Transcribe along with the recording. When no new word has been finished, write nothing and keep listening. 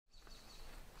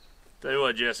Tell you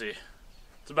what, Jesse,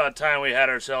 it's about time we had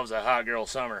ourselves a hot girl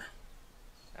summer.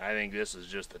 I think this is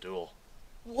just the tool.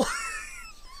 What?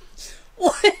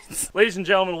 What? Ladies and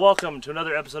gentlemen, welcome to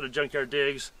another episode of Junkyard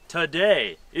Digs.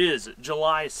 Today is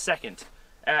July 2nd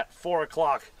at 4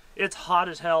 o'clock. It's hot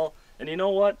as hell, and you know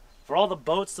what? For all the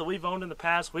boats that we've owned in the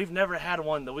past, we've never had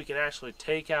one that we could actually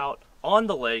take out on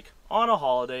the lake on a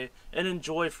holiday and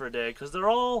enjoy for a day, because they're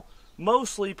all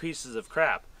mostly pieces of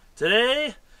crap.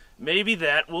 Today, maybe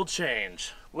that will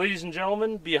change. Ladies and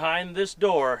gentlemen, behind this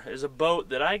door is a boat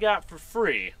that I got for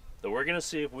free that we're going to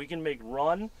see if we can make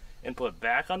run and put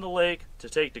back on the lake to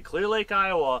take to Clear Lake,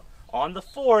 Iowa on the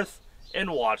 4th and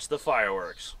watch the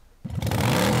fireworks.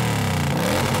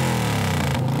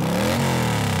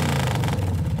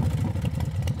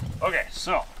 Okay,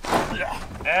 so,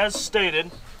 as stated,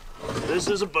 this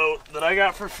is a boat that I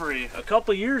got for free a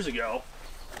couple years ago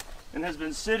and has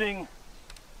been sitting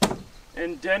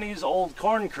in Denny's old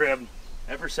corn crib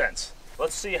ever since.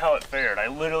 Let's see how it fared. I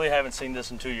literally haven't seen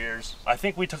this in 2 years. I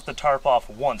think we took the tarp off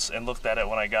once and looked at it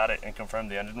when I got it and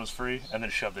confirmed the engine was free and then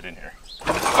shoved it in here.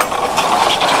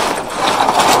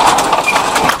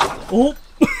 Oh!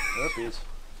 Whoopies.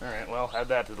 Alright, well, add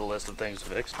that to the list of things to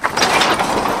fix.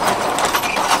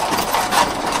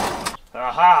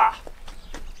 Aha!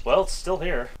 Well, it's still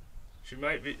here. She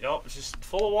might be, oh, it's just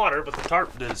full of water, but the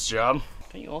tarp did its job.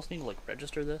 Don't you also need to, like,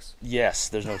 register this? Yes,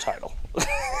 there's no title.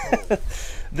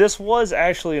 This was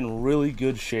actually in really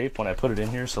good shape when I put it in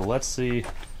here, so let's see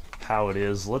how it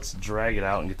is. Let's drag it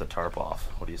out and get the tarp off.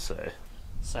 What do you say?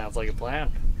 Sounds like a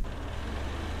plan.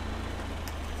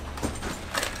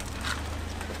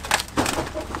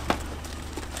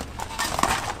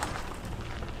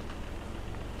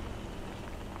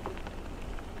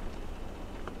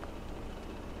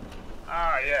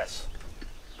 Ah, yes.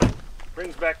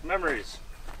 Brings back memories,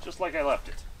 just like I left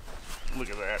it. Look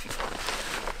at that.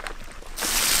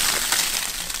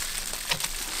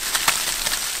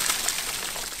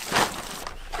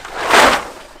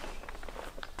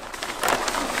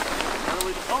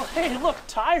 Oh, hey, look,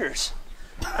 tires.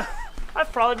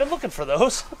 I've probably been looking for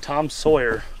those. Tom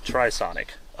Sawyer Trisonic.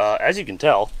 As you can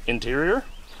tell, interior,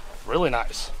 really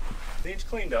nice. Things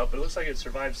cleaned up, but it looks like it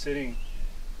survived sitting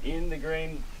in the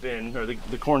grain bin, or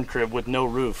the corn crib with no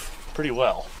roof, pretty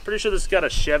well. Pretty sure this has got a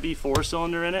Chevy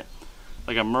 4-cylinder in it,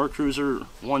 like a Mercruiser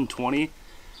 120,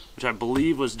 which I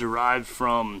believe was derived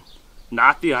from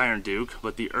not the Iron Duke,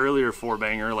 but the earlier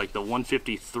 4-banger, like the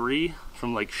 153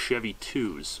 from like Chevy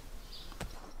 2s.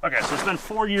 Okay, so it's been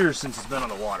 4 years since it's been on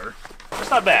the water.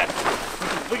 It's not bad.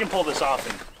 We can pull this off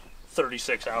in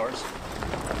 36 hours.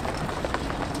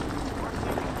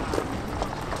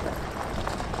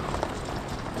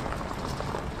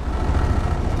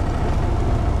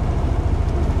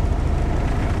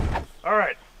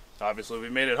 Alright, obviously we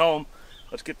made it home.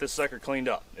 Let's get this sucker cleaned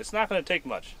up. It's not going to take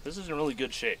much. This is in really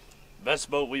good shape. Best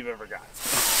boat we've ever got.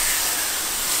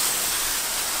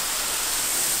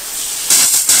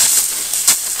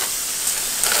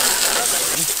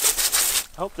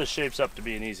 I hope this shapes up to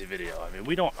be an easy video. I mean,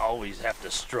 we don't always have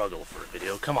to struggle for a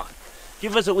video. Come on.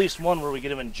 Give us at least one where we get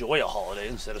to enjoy a holiday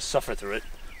instead of suffer through it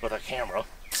with a camera.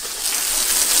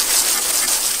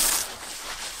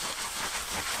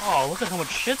 Oh, look at how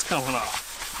much shit's coming off.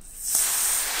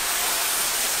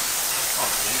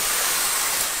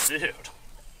 Oh, dude.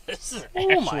 This is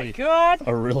Oh my god!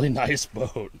 a really nice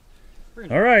boat.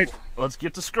 All right, let's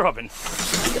get to scrubbing.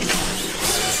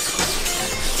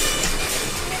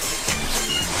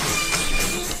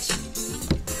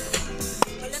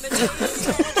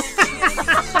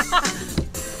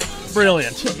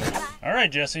 Brilliant. All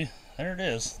right, Jesse, there it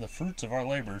is, the fruits of our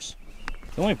labors.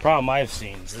 The only problem I've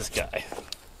seen is this guy.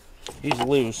 He's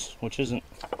loose, which isn't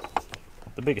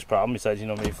the biggest problem, besides, you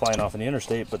know, maybe flying off in the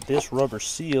interstate, but this rubber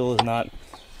seal is not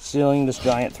sealing this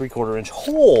giant 3/4 inch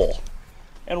hole.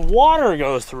 And water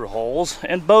goes through holes,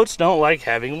 and boats don't like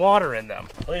having water in them.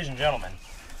 Ladies and gentlemen,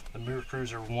 the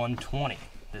Mercruiser 120.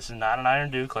 This is not an Iron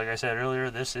Duke, like I said earlier.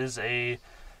 This is a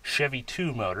Chevy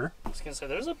 2 motor. I was gonna say,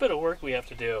 there's a bit of work we have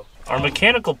to do. Our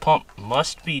mechanical pump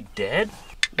must be dead.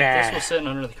 This was sitting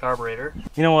under the carburetor.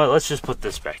 You know what? Let's just put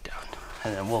this back down,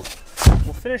 and then we'll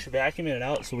finish vacuuming it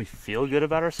out so we feel good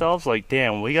about ourselves. Like,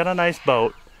 damn, we got a nice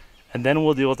boat, and then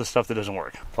we'll deal with the stuff that doesn't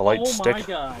work. The light stick. Oh my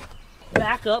god!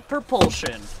 Backup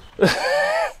propulsion.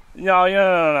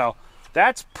 No.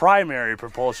 That's primary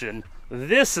propulsion.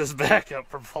 This is backup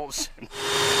propulsion.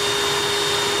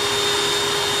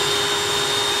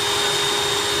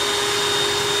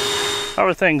 How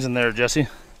are things in there, Jesse?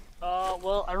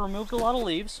 Well, I removed a lot of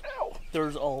leaves.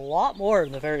 There's a lot more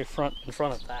in the very front, in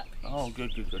front of that. Oh,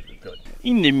 good.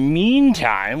 In the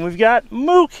meantime, we've got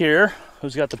Mook here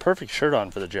who's got the perfect shirt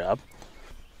on for the job.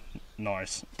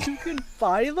 Nice. You can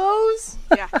buy those?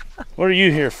 Yeah. What are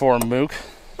you here for, Mook?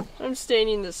 I'm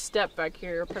staining this step back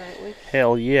here, apparently.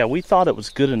 Hell yeah, we thought it was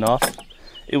good enough.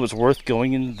 It was worth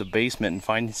going into the basement and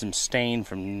finding some stain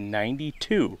from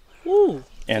 92. Ooh.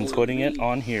 And putting it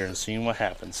on here and seeing what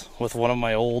happens with one of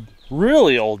my old,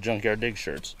 really old Junkyard Digs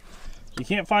shirts. You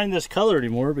can't find this color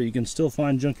anymore, but you can still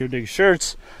find Junkyard Digs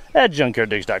shirts at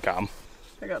junkyarddigs.com.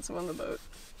 I got some on the boat.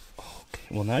 Okay,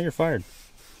 well now you're fired.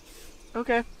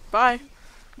 Okay, bye.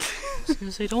 I was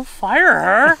gonna say, don't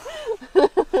fire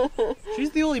her.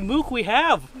 She's the only Mook we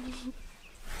have.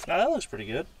 Now that looks pretty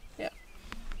good. Yeah.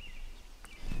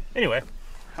 Anyway,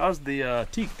 how's the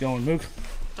teak going, Mook?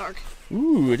 Dark.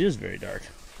 Ooh, it is very dark.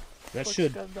 That Looks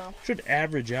should good, though.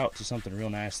 average out to something real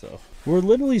nice, though. We're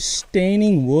literally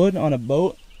staining wood on a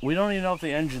boat. We don't even know if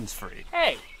the engine's free.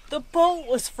 Hey, the boat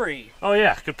was free. Oh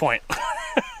yeah, good point.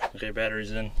 Okay,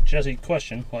 battery's in. Jesse,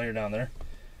 question while you're down there.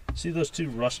 See those two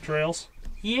rust trails?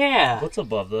 Yeah. What's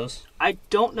above those? I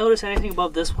don't notice anything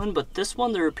above this one, but this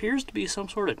one there appears to be some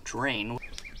sort of drain.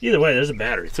 Either way, there's a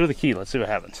battery. Throw the key. Let's see what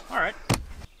happens. All right.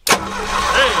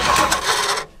 Hey!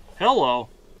 Hello.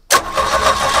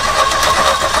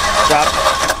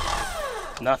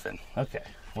 Stop. Nothing. Okay.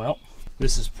 Well,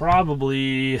 this is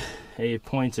probably a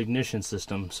points ignition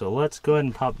system, so let's go ahead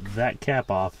and pop that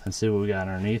cap off and see what we got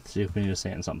underneath. See if we need to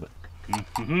sand something.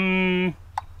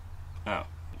 Oh,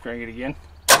 crank it again.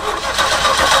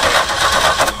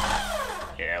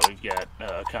 Yeah, we've got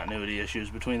continuity issues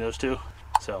between those two.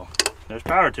 So there's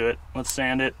power to it. Let's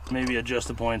sand it, maybe adjust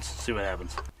the points, see what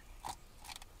happens.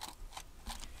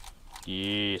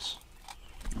 Yes.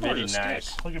 Very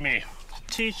nice. Look at me.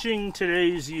 Teaching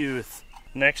today's youth.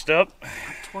 Next up,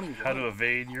 21. how to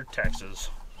evade your taxes.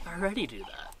 I already do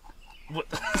that. What?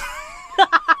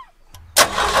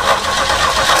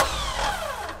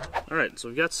 Alright, so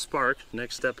we've got spark.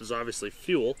 Next step is obviously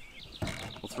fuel.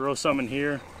 We'll throw some in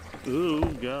here. Ooh,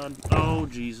 God. Oh,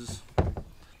 Jesus.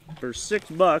 For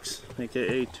 $6,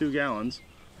 aka 2 gallons.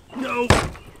 No!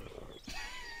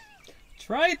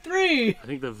 Try 3. I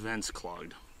think the vent's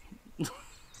clogged.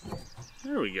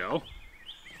 There we go.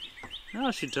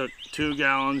 Now she took 2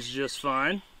 gallons just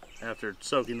fine after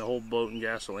soaking the whole boat in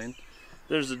gasoline.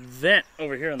 There's a vent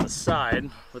over here on the side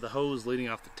with a hose leading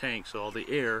off the tank so all the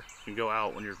air can go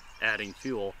out when you're adding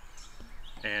fuel.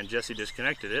 And Jesse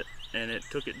disconnected it and it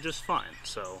took it just fine.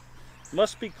 So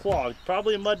must be clogged.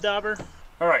 Probably a mud dauber.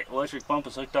 Alright, electric pump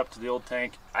is hooked up to the old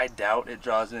tank. I doubt it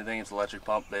draws anything. It's an electric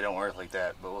pump. They don't work like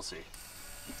that, but we'll see.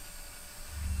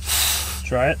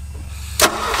 Try it.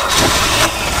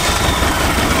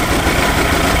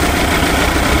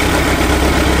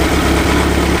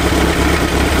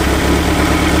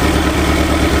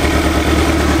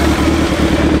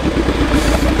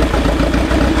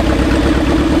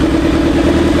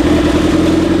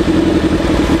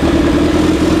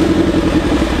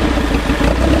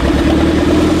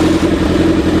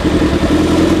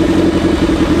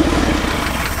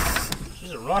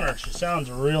 She's a runner. She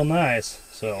sounds real nice.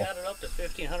 So. Got it up to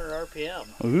 1,500 RPM.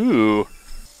 Ooh.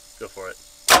 Go for it.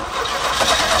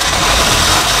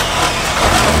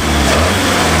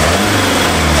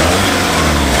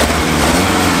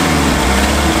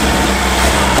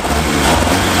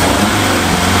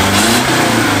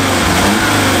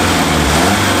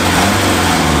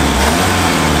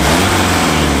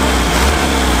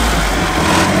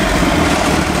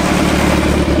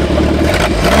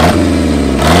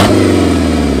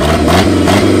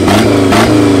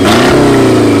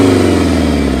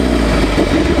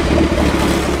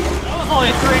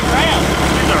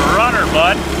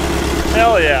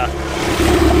 Hell yeah.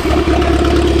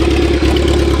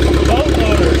 Boat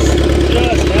motors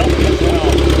just help me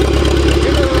well.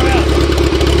 Give her around.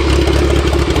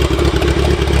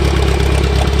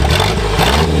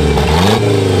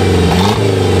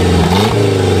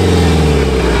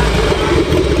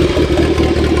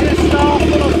 Pissed off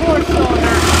little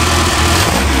 4-cylinder.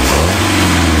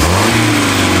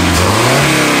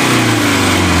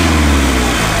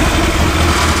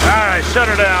 Alright, shut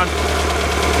her down.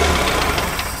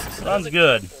 Runs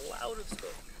good.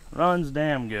 Runs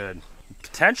damn good.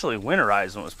 Potentially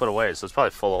winterized when it was put away, so it's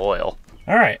probably full of oil.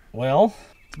 Alright, well,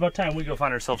 it's about time we go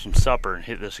find ourselves some supper and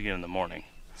hit this again in the morning.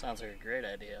 Sounds like a great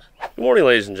idea. Good morning,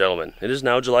 ladies and gentlemen. It is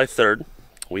now July 3rd.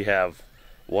 We have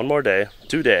one more day,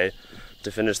 today,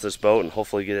 to finish this boat and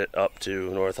hopefully get it up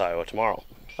to North Iowa tomorrow.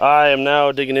 I am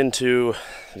now digging into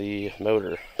the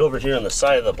motor. Over here on the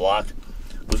side of the block,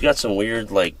 we've got some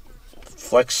weird, like,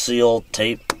 Flex Seal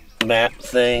tape mat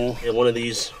thing, and one of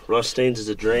these rust stains is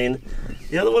a drain.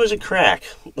 The other one is a crack.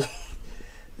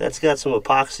 That's got some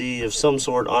epoxy of some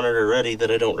sort on it already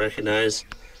that I don't recognize.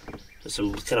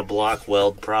 Some kind of block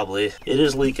weld probably. It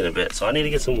is leaking a bit, so I need to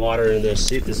get some water in this,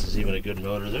 see if this is even a good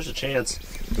motor. There's a chance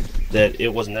that it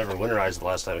was never winterized the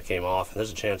last time it came off, and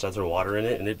there's a chance I throw water in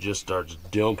it and it just starts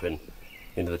dumping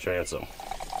into the transom.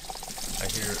 I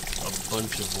hear a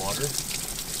bunch of water.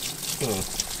 I'm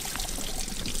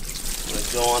gonna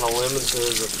go on a limb and say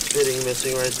there's a fitting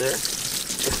missing right there.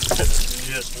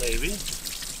 Just maybe.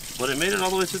 But it made it all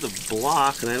the way through the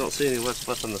block, and I don't see any wet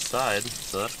spots on the side,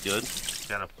 so that's good.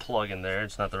 Got a plug in there.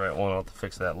 It's not the right one. I'll have to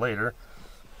fix that later.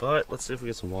 But let's see if we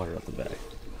get some water out the back.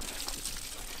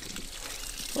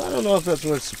 Well, I don't know if that's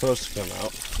where it's supposed to come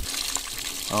out.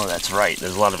 Oh, that's right.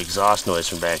 There's a lot of exhaust noise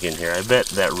from back in here. I bet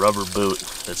that rubber boot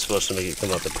that's supposed to make it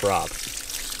come out the prop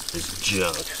is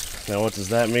junk. Now, what does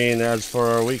that mean as for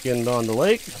our weekend on the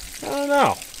lake? I don't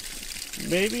know.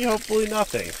 Maybe, hopefully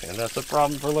nothing, and that's a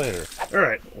problem for later.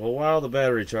 Alright, well, while the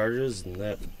battery charges and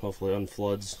that hopefully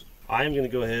unfloods, I am going to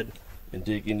go ahead and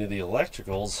dig into the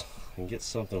electricals and get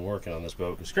something working on this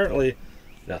boat, because currently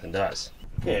nothing does.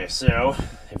 Okay, so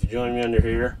if you join me under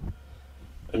here,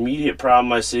 immediate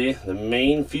problem I see, the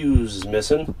main fuse is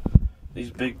missing. These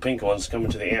big pink ones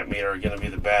coming to the amp meter are going to be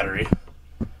the battery,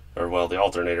 or well, the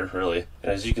alternator really.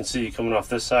 And as you can see, coming off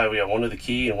this side, we have one of the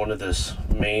key and one of this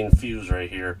main fuse right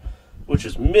here, which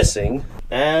is missing,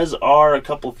 as are a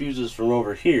couple fuses from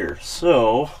over here.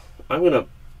 So I'm going to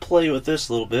play with this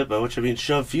a little bit, by which I mean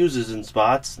shove fuses in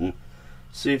spots and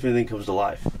see if anything comes to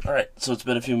life. Alright, so it's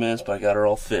been a few minutes, but I got her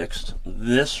all fixed.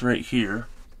 This right here,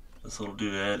 this little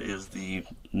doodad, is the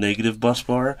negative bus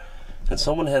bar, and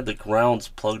someone had the grounds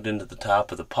plugged into the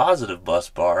top of the positive bus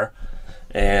bar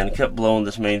and kept blowing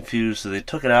this main fuse, so they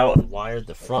took it out and wired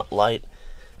the front light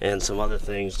and some other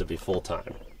things to be full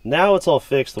time. Now it's all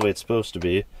fixed the way it's supposed to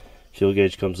be. Fuel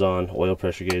gauge comes on, oil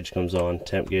pressure gauge comes on,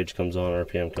 temp gauge comes on,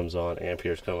 RPM comes on,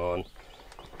 amperes come on.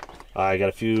 I got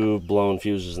a few blown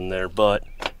fuses in there, but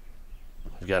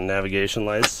we've got navigation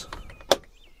lights.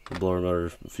 The blower motor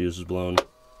fuse is blown.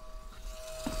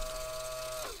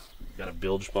 Got a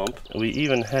bilge pump. We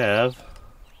even have,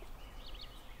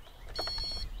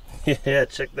 yeah,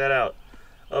 check that out,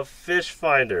 a fish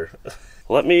finder.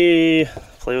 Let me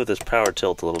play with this power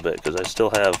tilt a little bit, because I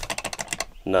still have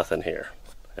nothing here.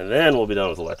 And then we'll be done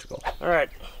with electrical. Alright,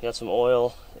 got some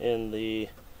oil in the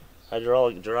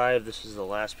hydraulic drive. This is the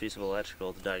last piece of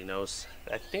electrical to diagnose.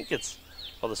 I think it's,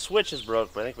 well, the switch is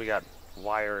broke, but I think we got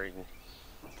wiring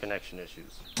connection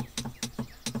issues.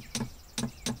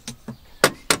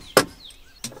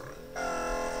 That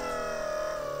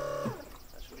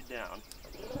should be down.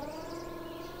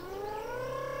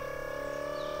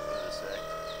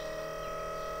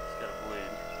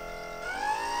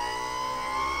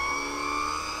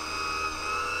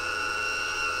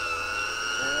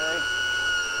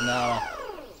 No,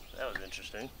 That was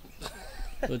interesting.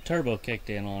 the turbo kicked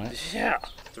in on it. Yeah.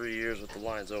 3 years with the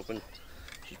lines open.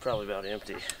 She's probably about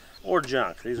empty. Or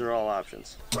junk. These are all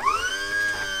options.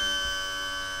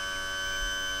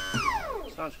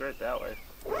 Sounds great that way.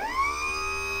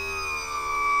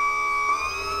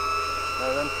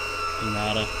 Nothing?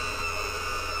 Nada.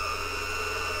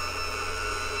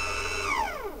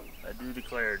 I do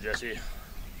declare, Jesse,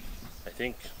 I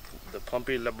think the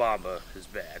Pumpy La Bamba is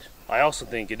bad. I also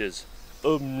think it is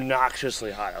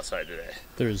obnoxiously hot outside today.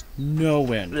 There's no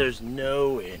wind. There's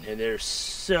no wind, and there's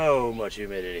so much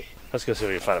humidity. Let's go see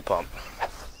if we can find a pump.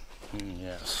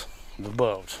 Yes, the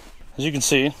boat. As you can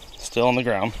see, still on the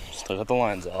ground, still got the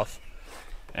lines off,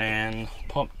 and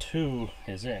pump 2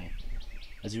 is in.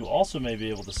 As you also may be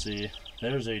able to see,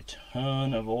 there's a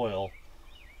ton of oil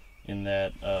in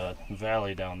that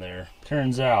valley down there.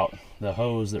 Turns out the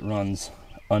hose that runs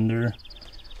under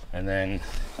and then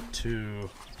to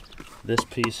this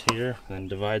piece here and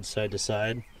divides side to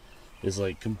side is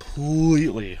like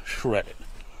completely shredded.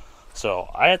 So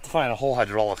I have to find a whole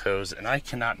hydraulic hose, and I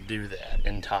cannot do that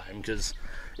in time, because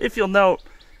if you'll note,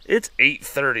 it's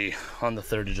 8:30 on the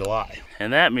 3rd of July,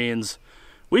 and that means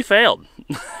we failed.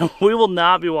 We will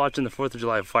not be watching the 4th of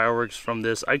July fireworks from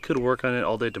this. I could work on it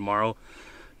all day tomorrow.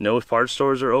 No parts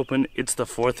stores are open. It's the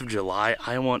 4th of July.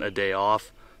 I want a day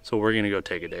off, so we're gonna go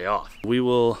take a day off. We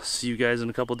will see you guys in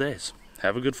a couple days.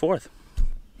 Have a good 4th.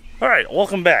 All right,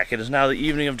 welcome back. It is now the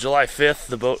evening of July 5th.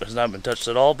 The boat has not been touched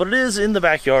at all, but it is in the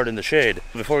backyard in the shade.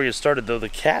 Before we get started though, the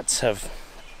cats have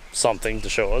something to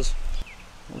show us.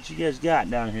 What you guys got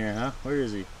down here, huh? Where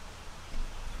is he?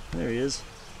 There he is.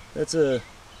 That's a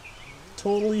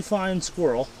totally fine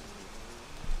squirrel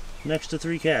next to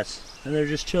 3 cats, and they're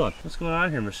just chilling. What's going on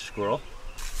here, Mr. Squirrel?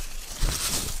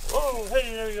 Oh,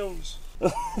 hey, there he goes.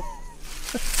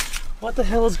 What the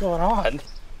hell is going on?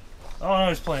 Oh no,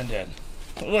 he's playing dead.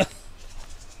 Pops,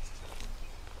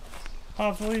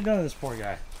 what have you done to this poor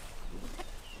guy?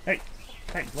 Hey,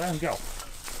 let him go.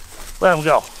 Let him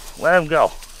go. Let him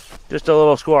go. Just a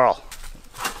little squirrel.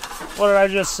 What did I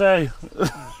just say?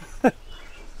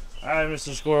 Alright,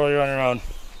 Mr. Squirrel, you're on your own.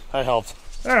 I helped.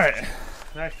 Alright,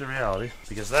 back to reality,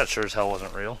 because that sure as hell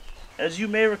wasn't real. As you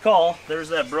may recall, there's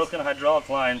that broken hydraulic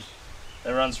line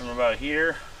that runs from about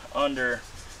here, under,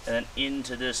 and then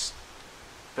into this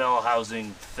bell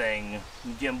housing thing,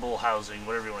 gimbal housing,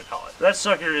 whatever you want to call it. That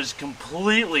sucker is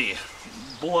completely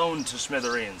blown to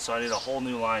smithereens, so I need a whole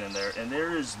new line in there, and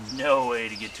there is no way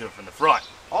to get to it from the front.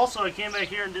 Also, I came back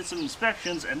here and did some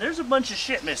inspections, and there's a bunch of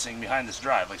shit missing behind this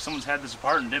drive. Like someone's had this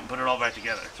apart and didn't put it all back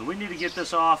together. So we need to get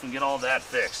this off and get all that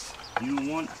fixed. You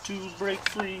want to break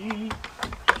free.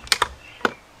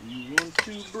 You want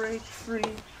to break free.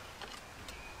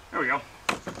 There we go.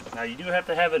 Now you do have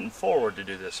to have it in forward to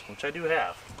do this, which I do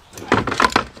have.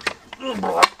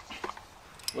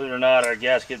 Believe it or not, our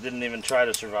gasket didn't even try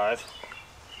to survive.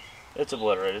 It's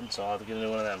obliterated, so I'll have to get a new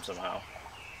one of them somehow.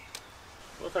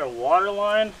 Both our water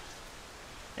line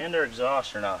and our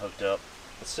exhaust are not hooked up.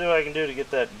 Let's see what I can do to get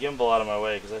that gimbal out of my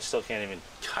way, because I still can't even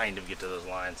kind of get to those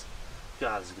lines.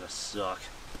 God, this is gonna suck.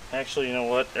 Actually, you know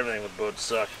what? Everything with boats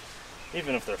suck,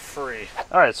 even if they're free.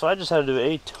 Alright, so I just had to do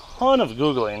a ton of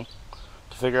Googling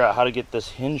to figure out how to get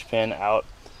this hinge pin out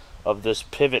of this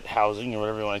pivot housing, or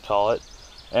whatever you want to call it.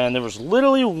 And there was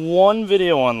literally one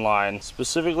video online,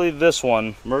 specifically this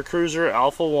one, Mercruiser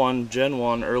Alpha 1 Gen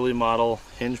 1 early model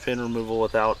hinge pin removal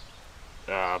without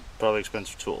probably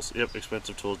expensive tools. Yep,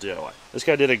 expensive tools DIY. This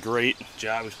guy did a great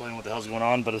job explaining what the hell's going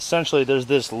on, but essentially there's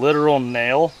this literal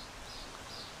nail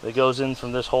that goes in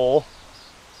from this hole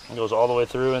and goes all the way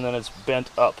through, and then it's bent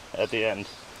up at the end.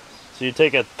 So you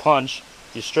take a punch,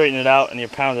 you straighten it out, and you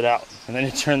pound it out, and then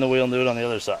you turn the wheel and do it on the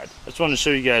other side. I just wanted to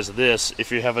show you guys this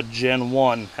if you have a Gen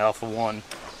 1 Alpha 1 and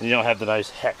you don't have the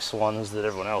nice hex ones that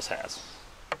everyone else has.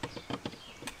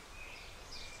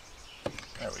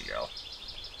 There we go.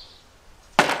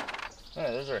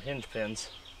 Alright, those are hinge pins.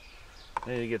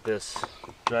 I need to get this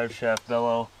drive shaft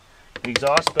bellow. The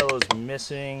exhaust bellow is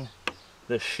missing.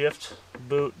 The shift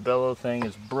boot bellow thing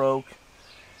is broke.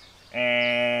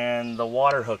 And the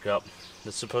water hookup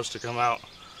that's supposed to come out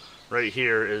right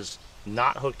here is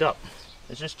not hooked up.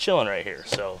 It's just chilling right here.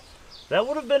 So that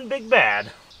would have been big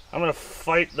bad. I'm gonna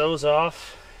fight those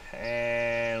off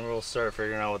and we'll start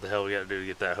figuring out what the hell we gotta do to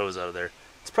get that hose out of there.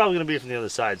 It's probably gonna be from the other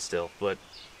side still, but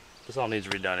this all needs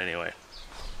redone anyway.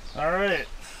 Alright,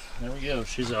 there we go.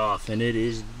 She's off, and it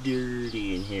is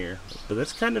dirty in here. But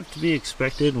that's kind of to be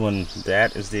expected when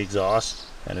that is the exhaust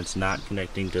and it's not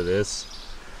connecting to this,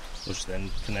 which then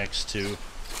connects to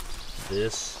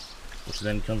this, which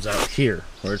then comes out here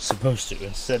where it's supposed to.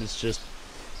 Instead, it's just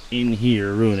in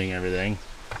here ruining everything.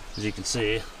 As you can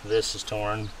see, this is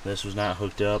torn, this was not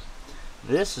hooked up,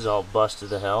 this is all busted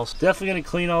to hell. So definitely going to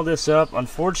clean all this up.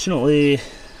 Unfortunately,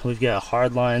 we've got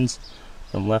hard lines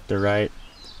from left to right.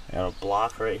 I got a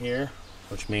block right here,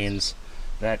 which means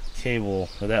that cable,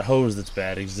 or that hose that's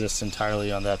bad, exists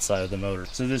entirely on that side of the motor.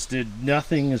 So this did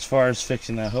nothing as far as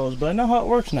fixing that hose, but I know how it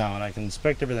works now, and I can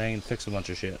inspect everything and fix a bunch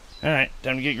of shit. Alright,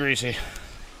 time to get greasy.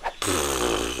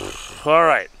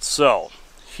 Alright, so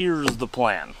here's the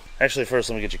plan. Actually, first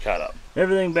let me get you caught up.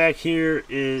 Everything back here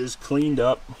is cleaned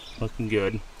up, looking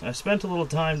good. I spent a little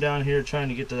time down here trying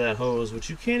to get to that hose, which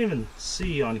you can't even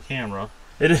see on camera.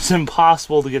 It is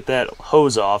impossible to get that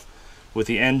hose off with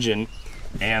the engine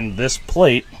and this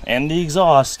plate and the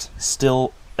exhaust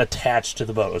still attached to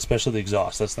the boat, especially the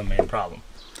exhaust. That's the main problem.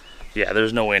 Yeah,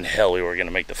 there's no way in hell we were going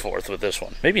to make the 4th with this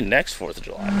one. Maybe next 4th of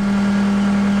July.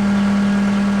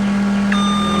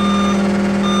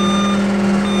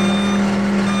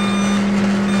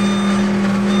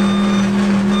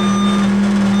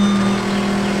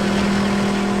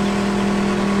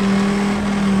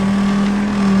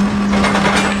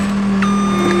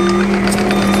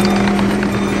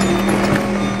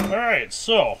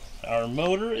 So, our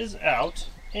motor is out,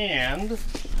 and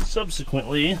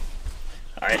subsequently,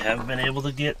 I have been able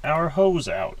to get our hose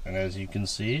out. And as you can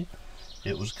see,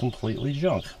 it was completely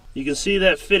junk. You can see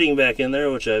that fitting back in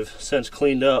there, which I've since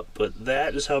cleaned up, but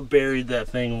that is how buried that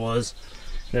thing was.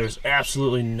 There was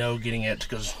absolutely no getting it,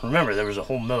 because remember, there was a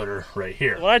whole motor right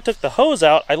here. When I took the hose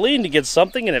out, I leaned against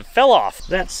something and it fell off.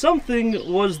 That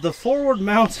something was the forward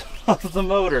mount of the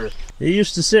motor. It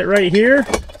used to sit right here,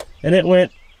 and it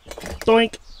went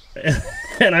doink,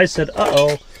 and I said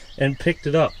uh-oh, and picked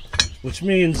it up, which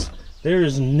means there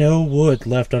is no wood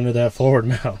left under that forward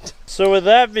mount. So with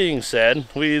that being said,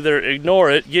 we either ignore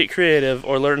it, get creative,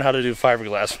 or learn how to do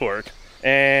fiberglass work.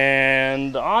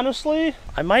 And honestly,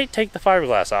 I might take the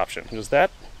fiberglass option because that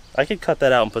I could cut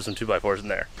that out and put some 2x4s in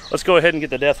there. Let's go ahead and get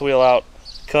the death wheel out,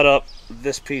 cut up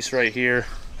this piece right here,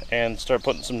 and start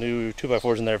putting some new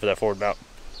 2x4s in there for that forward mount.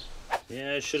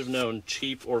 Yeah, I should have known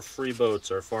cheap or free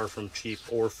boats are far from cheap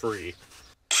or free.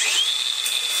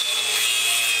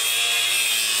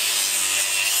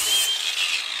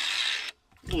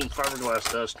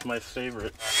 Fiberglass dust, my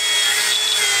favorite.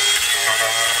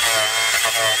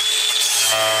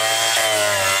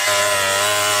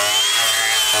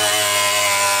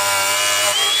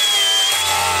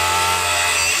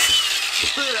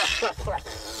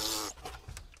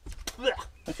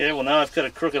 Okay, well now I've cut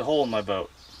a crooked hole in my boat.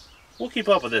 We'll keep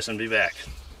up with this and be back.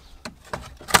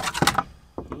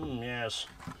 Yes.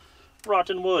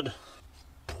 Rotten wood.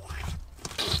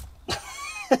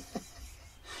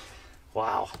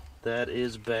 Wow, that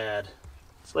is bad.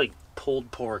 It's like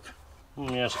pulled pork.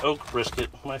 Yes, oak brisket,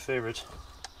 my favorite.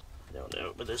 I don't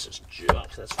know, but this is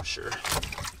junk, that's for sure.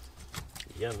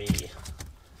 Yummy.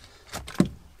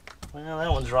 Well,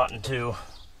 that one's rotten too.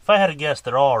 If I had to guess,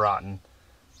 they're all rotten.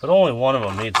 But only one of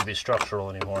them needs to be structural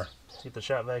anymore. Let's get the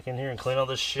shop back in here and clean all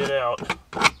this shit out.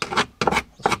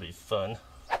 This will be fun.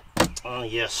 Oh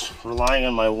yes, relying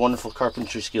on my wonderful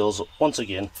carpentry skills once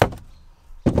again.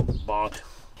 Bonk.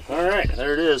 Alright,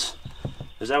 there it is.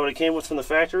 Is that what it came with from the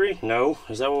factory? No.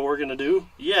 Is that what we're going to do?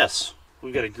 Yes.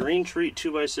 We've got a green treat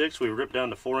 2x6. We ripped down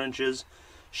to 4 inches,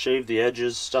 shaved the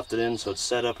edges, stuffed it in so it's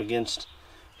set up against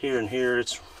here and here.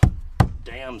 It's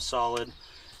damn solid.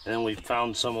 And then we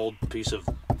found some old piece of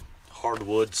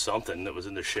hardwood something that was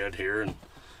in the shed here and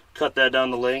cut that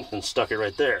down the length and stuck it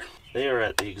right there. They are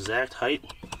at the exact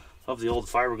height of the old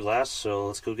fiberglass, so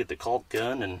let's go get the caulk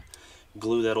gun and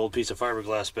glue that old piece of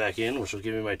fiberglass back in, which will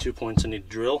give me my 2 points I need to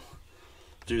drill.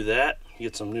 Do that,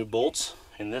 get some new bolts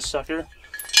in this sucker, and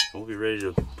we'll be ready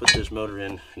to put this motor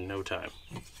in no time.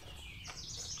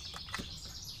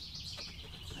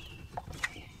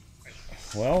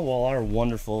 Well, while our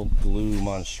wonderful glue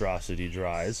monstrosity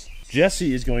dries,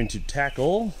 Jesse is going to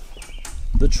tackle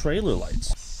the trailer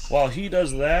lights. While he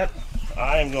does that,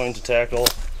 I am going to tackle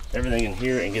everything in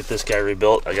here and get this guy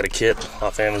rebuilt. I got a kit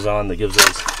off Amazon that gives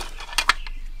us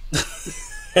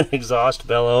an exhaust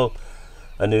bellow,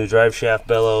 a new drive shaft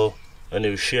bellow, a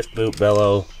new shift boot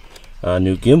bellow, a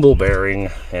new gimbal bearing,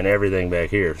 and everything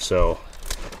back here. So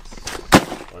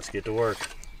let's get to work.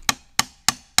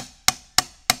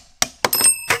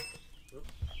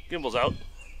 Gimbal's out.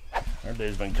 Our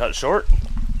day's been cut short.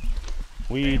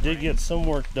 We did get some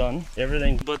work done.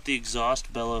 Everything but the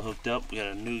exhaust bellow hooked up. We got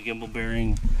a new gimbal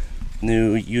bearing,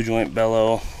 new U-joint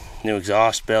bellow, new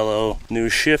exhaust bellow, new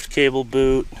shift cable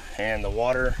boot, and the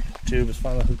water tube is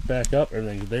finally hooked back up.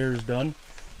 Everything there is done.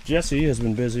 Jesse has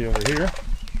been busy over here.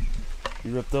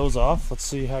 You ripped those off. Let's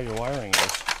see how your wiring is.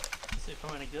 Let's see if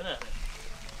I'm any good at it.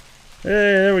 Hey,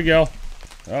 there we go.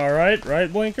 All right,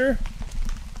 right blinker.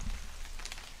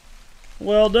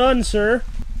 Well done, sir.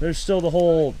 There's still the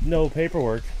whole no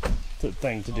paperwork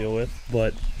thing to deal with,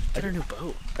 but Get a new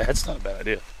boat. That's not a bad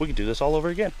idea. We can do this all over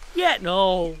again. Yeah,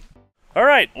 no. All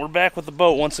right, we're back with the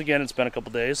boat once again. It's been a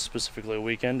couple days, specifically a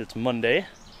weekend. It's Monday,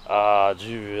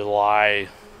 July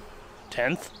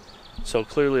 10th, so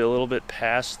clearly a little bit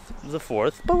past the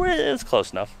 4th, but it's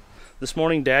close enough. This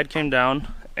morning, Dad came down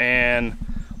and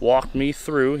walked me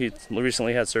through. He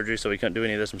recently had surgery, so he couldn't do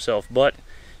any of this himself, but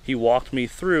he walked me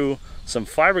through some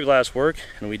fiberglass work,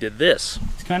 and we did this.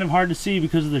 It's kind of hard to see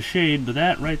because of the shade, but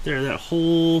that right there, that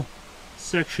whole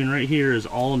section right here is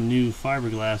all new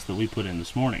fiberglass that we put in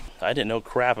this morning. I didn't know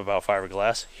crap about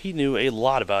fiberglass. He knew a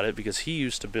lot about it because he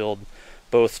used to build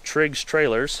both Triggs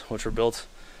trailers, which were built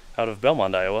out of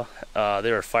Belmont, Iowa.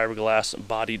 They were a fiberglass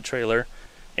bodied trailer.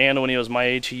 And when he was my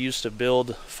age, he used to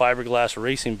build fiberglass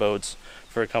racing boats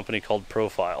for a company called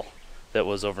Profile that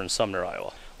was over in Sumner,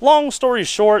 Iowa. Long story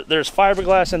short, there's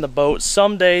fiberglass in the boat.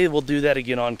 Someday we'll do that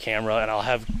again on camera, and I'll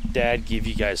have Dad give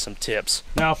you guys some tips.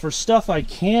 Now, for stuff I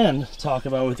can talk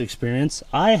about with experience,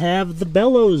 I have the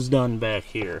bellows done back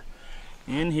here.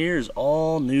 And here's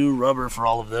all new rubber for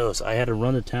all of those. I had to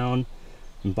run to town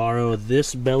and borrow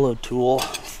this bellow tool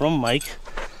from Mike.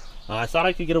 I thought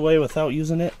I could get away without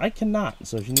using it. I cannot.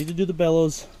 So if you need to do the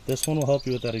bellows, this one will help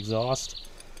you with that exhaust.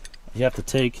 You have to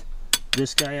take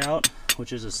this guy out,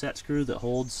 which is a set screw that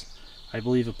holds, I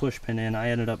believe, a push pin in. I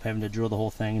ended up having to drill the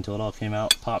whole thing until it all came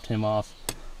out, popped him off,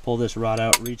 pull this rod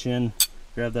out, reach in,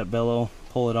 grab that bellow,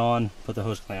 pull it on, put the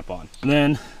hose clamp on. And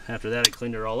then, after that, I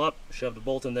cleaned her all up, shoved a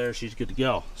bolt in there, she's good to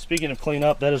go. Speaking of clean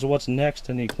up, that is what's next.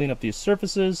 I need to clean up these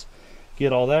surfaces,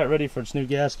 get all that ready for its new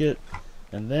gasket,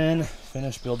 and then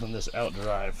finish building this out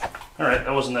drive. Alright,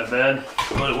 that wasn't that bad,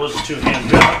 but it was a two-hand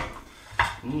job.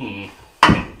 Mmm,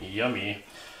 yummy.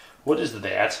 What is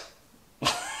that?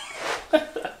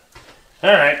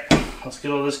 Alright, let's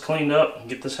get all this cleaned up, and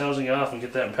get this housing off, and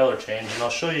get that impeller changed. And I'll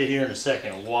show you here in a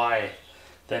second why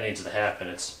that needs to happen.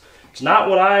 It's not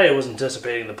what I was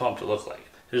anticipating the pump to look like.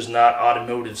 It is not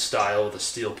automotive style with a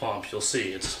steel pump. You'll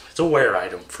see, it's a wear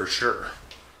item for sure.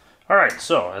 Alright,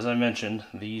 so as I mentioned,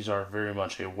 these are very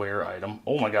much a wear item.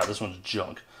 Oh my god, this one's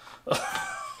junk.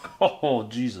 Oh,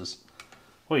 Jesus.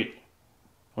 Wait,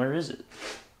 where is it?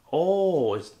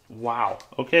 Oh, it's, wow.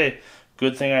 Okay,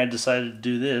 good thing I decided to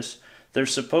do this.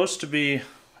 There's supposed to be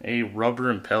a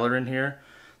rubber impeller in here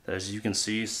that, as you can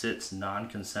see, sits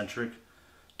non-concentric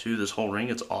to this whole ring.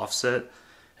 It's offset.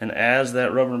 And as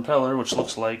that rubber impeller, which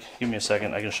looks like, give me a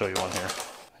second, I can show you one here.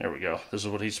 There we go. This is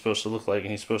what he's supposed to look like,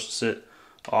 and he's supposed to sit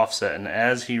offset. And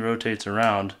as he rotates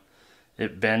around,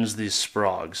 it bends these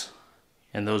sprogs.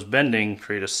 And those bending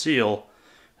create a seal,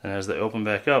 and as they open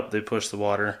back up, they push the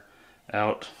water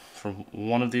out from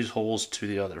one of these holes to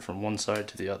the other, from one side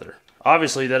to the other.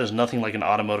 Obviously, that is nothing like an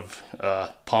automotive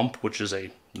pump, which is a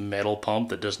metal pump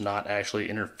that does not actually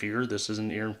interfere. This is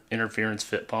an interference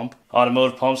fit pump.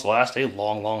 Automotive pumps last a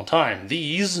long, long time.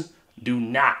 These do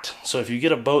not. So if you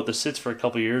get a boat that sits for a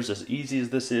couple years, as easy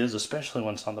as this is, especially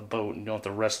when it's on the boat and you don't have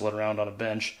to wrestle it around on a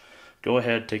bench, go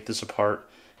ahead, take this apart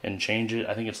and change it.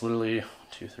 I think it's literally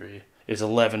 2, 3... It's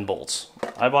 11 bolts.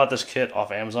 I bought this kit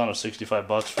off Amazon of 65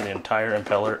 bucks for the entire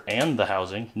impeller and the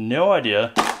housing. No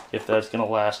idea if that's going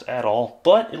to last at all,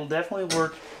 but it'll definitely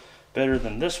work better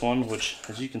than this one, which,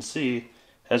 as you can see,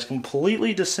 has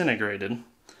completely disintegrated,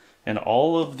 and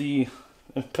all of the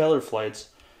impeller flights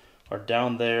are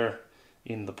down there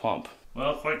in the pump.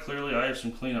 Well, quite clearly I have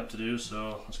some cleanup to do,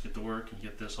 so let's get to work and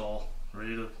get this all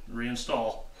ready to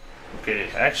reinstall. Okay,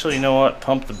 actually, you know what?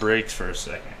 Pump the brakes for a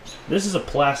second. This is a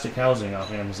plastic housing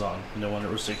off Amazon. No wonder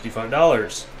it was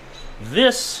 $65.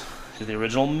 This is the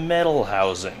original metal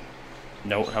housing.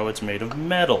 Note how it's made of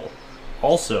metal.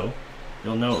 Also,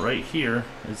 you'll note right here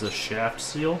is a shaft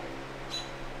seal.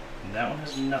 And that one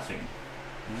has nothing.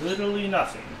 Literally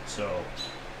nothing. So,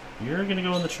 you're going to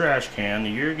go in the trash can,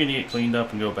 you're going to get cleaned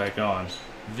up and go back on.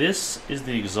 This is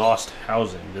the exhaust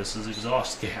housing. This is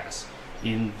exhaust gas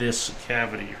in this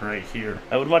cavity right here.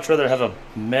 I would much rather have a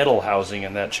metal housing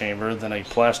in that chamber than a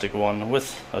plastic one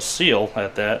with a seal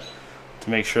at that to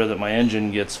make sure that my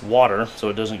engine gets water so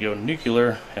it doesn't go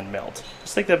nuclear and melt.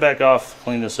 Let's take that back off,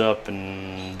 clean this up,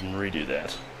 and redo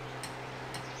that.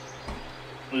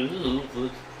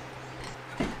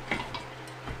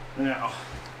 Now,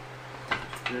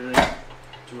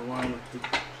 to align with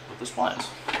the splines.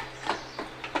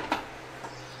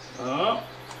 Oh,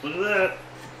 look at that.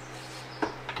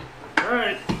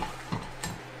 Alright. You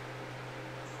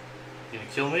gonna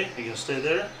kill me? You gonna stay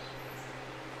there?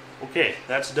 Okay,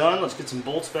 that's done. Let's get some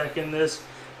bolts back in this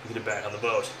and get it back on the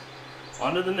boat.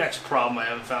 On to the next problem I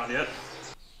haven't found yet.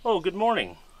 Oh, good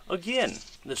morning. Again.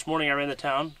 This morning I ran to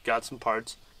town, got some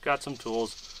parts, got some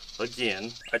tools.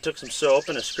 Again. I took some soap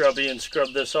and a scrubby and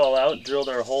scrubbed this all out, drilled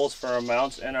our holes for our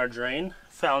mounts and our drain,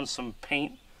 found some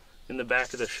paint in the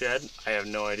back of the shed. I have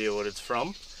no idea what it's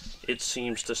from. It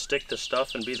seems to stick to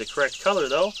stuff and be the correct color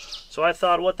though, so I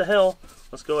thought, what the hell,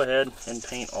 let's go ahead and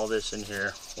paint all this in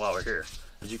here while we're here.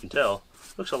 As you can tell,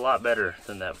 looks a lot better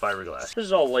than that fiberglass. This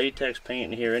is all latex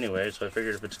paint in here anyway, so I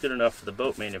figured if it's good enough for the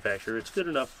boat manufacturer, it's good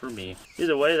enough for me.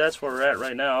 Either way, that's where we're at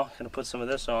right now. Gonna put some of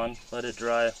this on, let it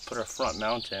dry, put our front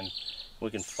mount in. We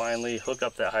can finally hook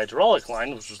up that hydraulic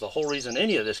line, which was the whole reason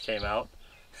any of this came out,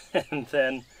 and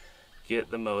then get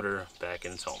the motor back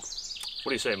in its home. What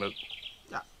do you say, Mook?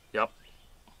 Yep.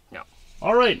 Yep.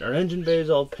 Alright, our engine bay is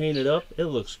all painted up. It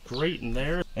looks great in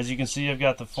there. As you can see, I've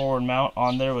got the forward mount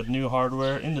on there with new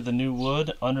hardware into the new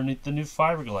wood underneath the new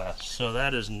fiberglass. So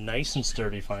that is nice and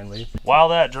sturdy finally. While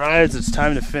that dries, it's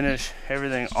time to finish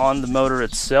everything on the motor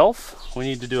itself. We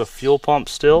need to do a fuel pump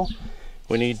still.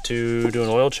 We need to do an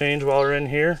oil change while we're in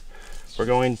here. We're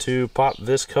going to pop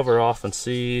this cover off and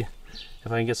see if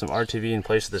I can get some RTV in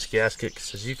place of this gasket.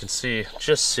 Because as you can see,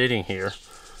 just sitting here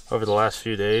over the last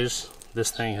few days,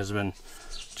 this thing has been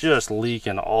just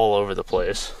leaking all over the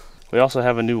place. We also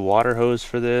have a new water hose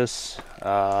for this,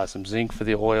 some zinc for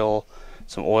the oil,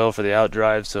 some oil for the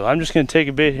outdrive. So I'm just going to take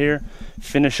a bit here,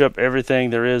 finish up everything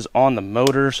there is on the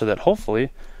motor so that hopefully,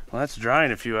 when that's dry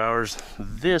in a few hours,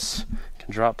 this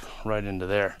can drop right into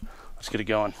there. Let's get it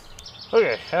going.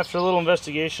 Okay, after a little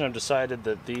investigation, I've decided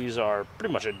that these are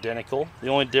pretty much identical. The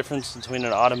only difference between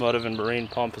an automotive and marine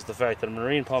pump is the fact that a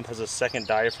marine pump has a second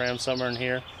diaphragm somewhere in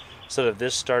here, so that if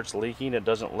this starts leaking, it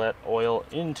doesn't let oil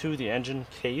into the engine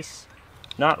case.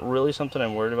 Not really something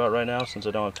I'm worried about right now, since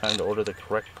I don't have time to order the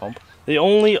correct pump. The The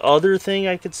only other thing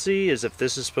I could see is if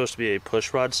this is supposed to be a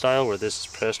push rod style where this is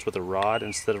pressed with a rod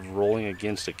instead of rolling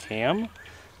against a cam,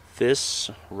 this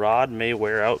rod may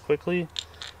wear out quickly.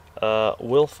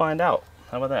 We'll find out.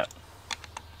 How about that?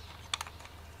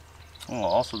 Oh,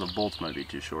 also the bolts might be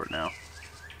too short now.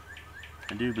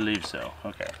 I do believe so.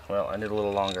 Okay, well, I need a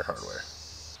little longer hardware.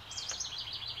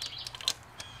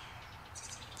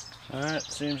 Alright,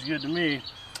 seems good to me.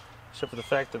 Except for the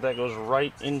fact that that goes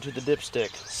right into the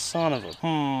dipstick. Son of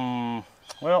a...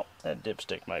 Well, that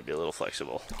dipstick might be a little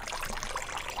flexible.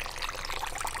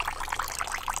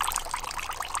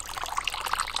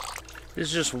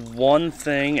 It's just one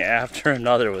thing after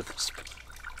another with this.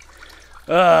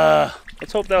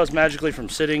 Let's hope that was magically from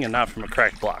sitting and not from a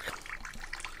cracked block.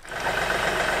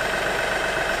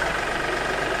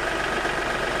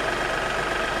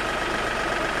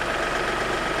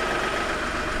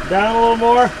 Down a little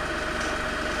more.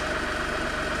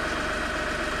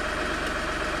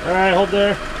 Alright, hold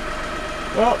there.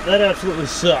 Well, that absolutely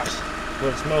sucks,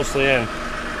 but it's mostly in.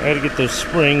 I gotta get those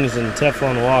springs and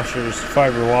Teflon washers,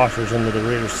 fiber washers into the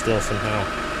rear still somehow.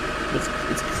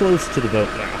 It's close to the boat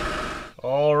now.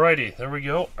 Alrighty, there we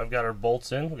go. I've got our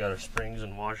bolts in. We got our springs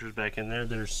and washers back in there.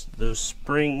 There's those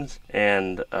springs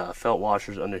and felt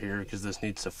washers under here because this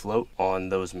needs to float on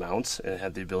those mounts and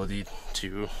have the ability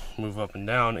to move up and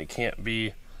down. It can't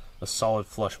be a solid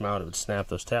flush mount. It would snap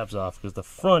those tabs off because the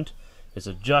front is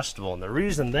adjustable. And the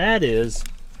reason that is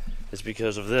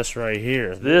because of this right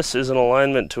here. This is an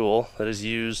alignment tool that is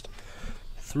used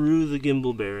through the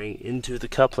gimbal bearing into the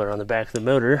coupler on the back of the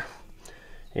motor,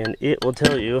 and it will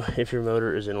tell you if your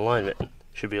motor is in alignment. You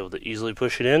should be able to easily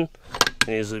push it in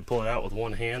and easily pull it out with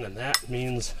one hand, and that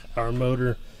means our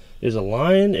motor is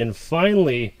aligned, and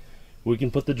finally we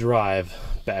can put the drive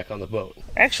back on the boat.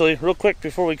 Actually, real quick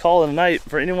before we call it a night,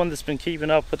 for anyone that's been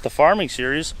keeping up with the farming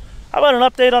series, how about an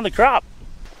update on the crop?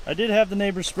 I did have the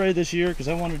neighbors spray this year because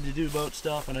I wanted to do boat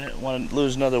stuff and I didn't want to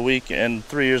lose another week and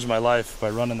 3 years of my life by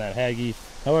running that Haggy.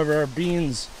 However, our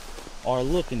beans are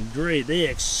looking great. They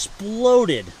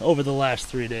exploded over the last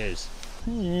 3 days.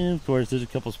 And of course, there's a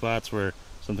couple spots where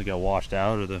something got washed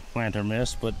out or the planter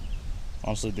missed, but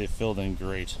honestly, they filled in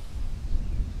great.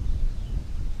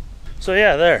 So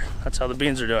yeah, that's how the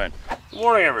beans are doing. Good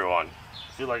morning, everyone.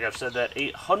 I feel like I've said that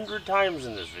 800 times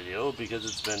in this video because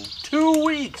it's been 2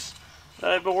 weeks that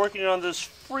I've been working on this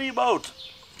free boat.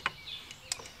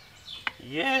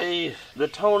 Yay! The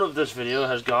tone of this video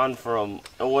has gone from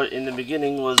what in the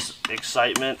beginning was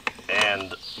excitement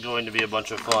and going to be a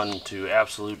bunch of fun to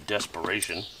absolute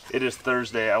desperation. It is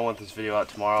Thursday. I want this video out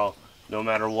tomorrow. No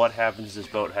matter what happens, this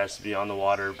boat has to be on the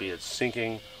water, be it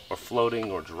sinking or floating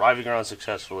or driving around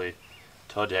successfully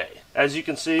today. As you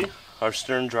can see, our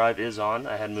stern drive is on.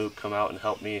 I had Mook come out and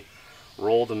help me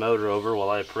roll the motor over while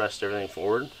I pressed everything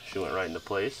forward. She went right into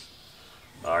place.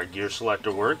 Our gear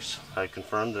selector works. I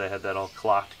confirmed that I had that all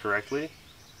clocked correctly.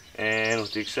 And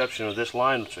with the exception of this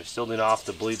line, which I still need off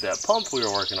to bleed that pump we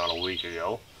were working on a week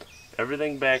ago,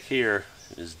 everything back here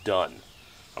is done.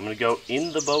 I'm going to go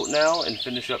in the boat now and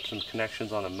finish up some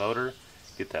connections on the motor,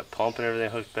 get that pump and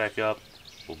everything hooked back up.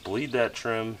 We'll bleed that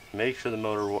trim, make sure the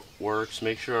motor works,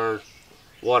 make sure our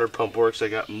water pump works. I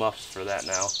got muffs for that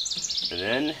now. And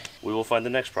then we will find the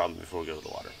next problem before we go to the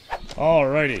water.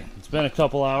 Alrighty, it's been a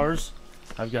couple hours.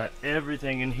 I've got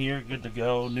everything in here good to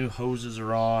go. New hoses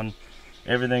are on.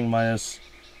 Everything minus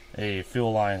a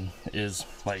fuel line is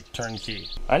like turnkey.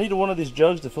 I needed one of these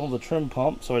jugs to fill the trim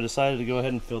pump, so I decided to go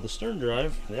ahead and fill the stern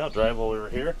drive, the outdrive, while we were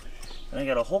here. And I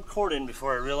got a whole quart in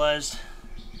before I realized,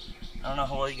 I don't know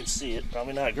how well you can see it,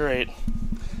 probably not great,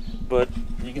 but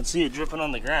you can see it dripping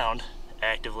on the ground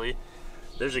actively.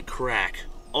 There's a crack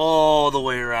all the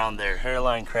way around there,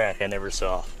 hairline crack I never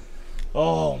saw.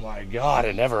 Oh my god,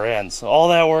 it never ends. All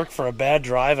that work for a bad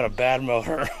drive and a bad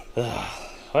motor.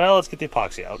 Well, let's get the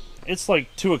epoxy out. It's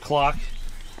like 2 o'clock.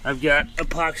 I've got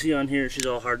epoxy on here. She's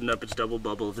all hardened up. It's double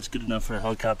bubble. If it's good enough for a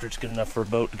helicopter, it's good enough for a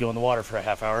boat to go in the water for a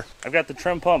half hour. I've got the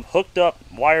trim pump hooked up,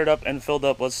 wired up, and filled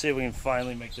up. Let's see if we can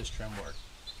finally make this trim work.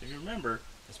 If you remember,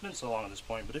 it's been so long at this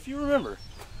point, but if you remember,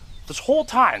 this whole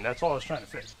time, that's all I was trying to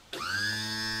fix.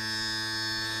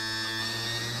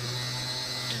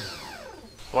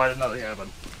 Why did nothing happen?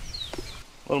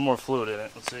 A little more fluid in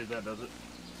it. Let's see if that does it.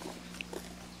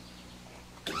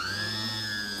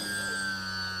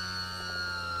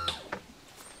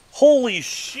 Holy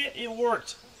shit, it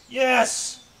worked!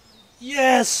 Yes!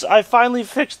 Yes! I finally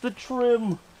fixed the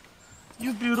trim!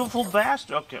 You beautiful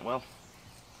bastard! Okay, well,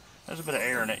 there's a bit of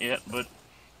air in it yet, but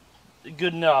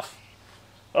good enough.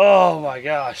 Oh my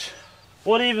gosh.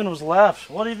 What even was left?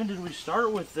 What even did we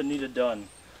start with that needed done?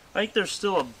 I think there's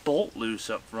still a bolt loose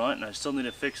up front, and I still need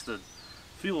to fix the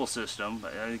fuel system.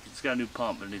 I think it's got a new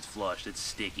pump, but it needs flushed. It's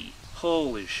sticky.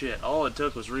 Holy shit. All it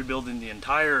took was rebuilding the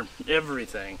entire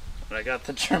everything, and I got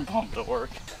the trim pump to work.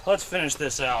 Let's finish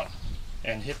this out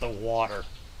and hit the water.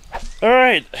 All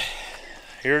right,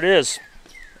 here it is.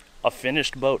 A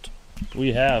finished boat.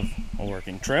 We have a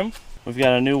working trim. We've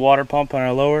got a new water pump on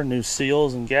our lower, new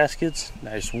seals and gaskets,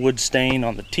 nice wood stain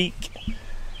on the teak.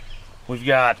 We've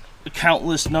got a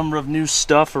countless number of new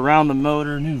stuff around the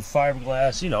motor, new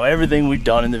fiberglass, you know, everything we've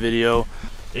done in the video.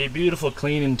 A beautiful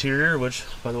clean interior, which,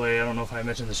 by the way, I don't know if I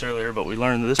mentioned this earlier, but we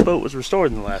learned that this boat was restored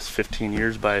in the last 15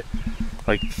 years by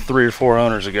like 3 or 4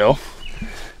 owners ago.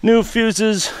 New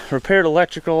fuses, repaired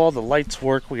electrical, all the lights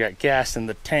work, we got gas in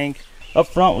the tank. Up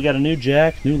front, we got a new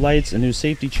jack, new lights, and new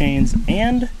safety chains,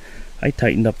 and I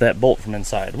tightened up that bolt from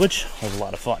inside, which was a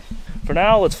lot of fun. For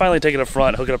now, let's finally take it up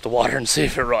front, hook it up to water, and see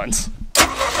if it runs.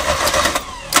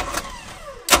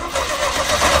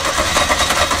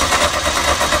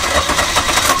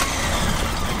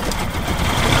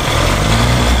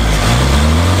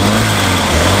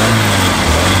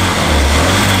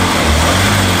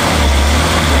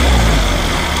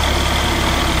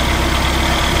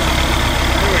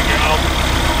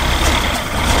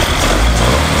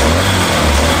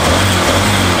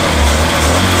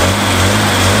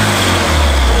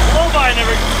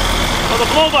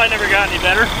 I never got any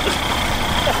better.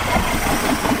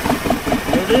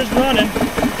 There it is running.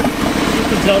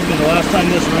 Something tells me the last time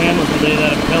this ran was the day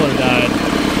that impeller died.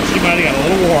 She might have got a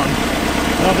little warm.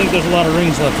 I don't think there's a lot of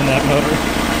rings left in that motor.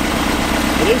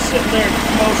 It is sitting there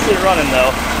mostly running though.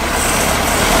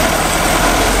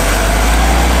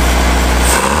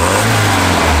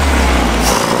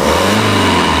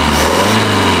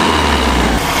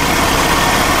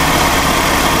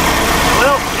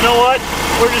 Well, you know what?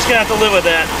 We're just gonna have to live with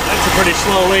that. That's a pretty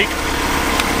slow leak.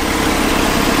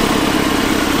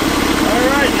 All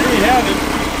right, there you have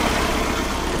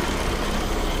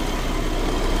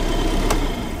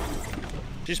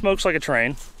it. She smokes like a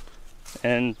train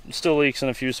and still leaks in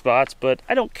a few spots, but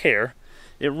I don't care.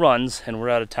 It runs and we're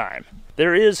out of time.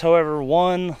 There is, however,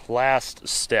 one last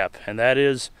step, and that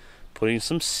is putting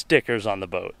some stickers on the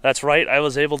boat. That's right, I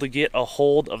was able to get a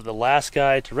hold of the last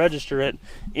guy to register it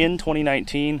in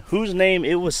 2019, whose name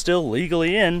it was still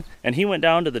legally in, and he went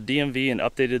down to the DMV and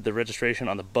updated the registration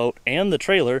on the boat and the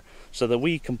trailer so that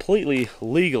we completely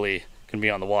legally can be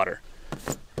on the water.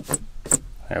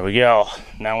 There we go.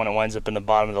 Now when it winds up in the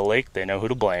bottom of the lake, they know who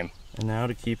to blame. And now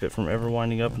to keep it from ever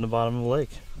winding up in the bottom of the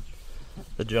lake,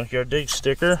 the Junkyard Digs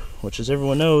sticker, which as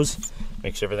everyone knows,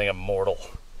 makes everything immortal.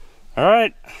 All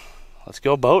right. Let's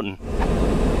go boating.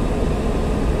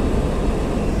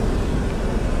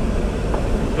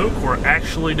 Luke, we're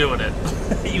actually doing it.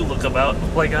 You look about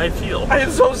like I feel. I am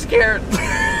so scared.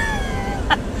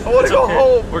 I want to go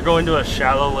home. We're going to a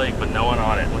shallow lake with no one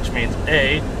on it, which means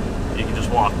A, you can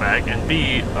just walk back, and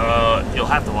B, you'll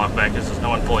have to walk back because there's no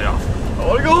one to pull you off. I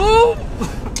want to go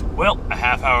home. Well, a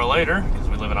half hour later, because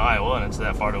we live in Iowa and it's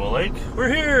that far to a lake, we're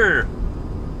here.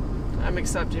 I'm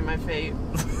accepting my fate.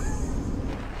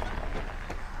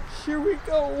 Here we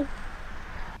go.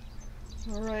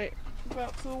 All right,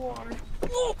 about to the water.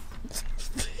 Oh.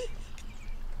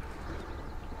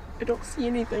 I don't see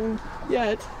anything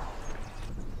yet.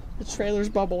 The trailer's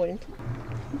bubbling.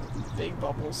 Big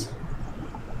bubbles.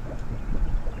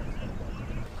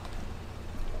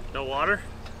 No water?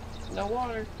 No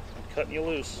water. I'm cutting you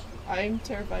loose. I'm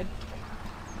terrified.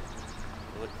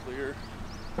 Will it clear?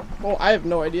 Oh, I have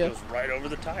no It idea. goes right over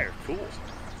the tire. Cool.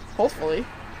 Hopefully.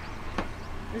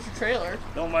 There's your trailer.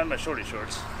 Don't mind my shorty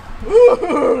shorts.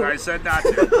 Ooh. I said not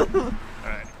to.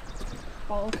 Alright.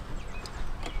 Bonk.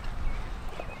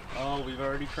 Oh, we've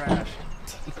already crashed.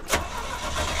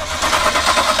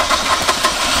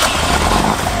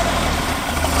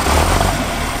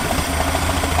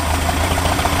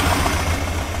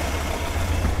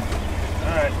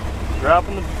 Alright.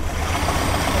 Dropping the...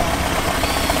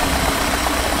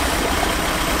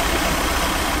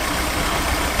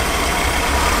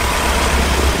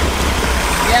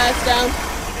 Yeah, it's down.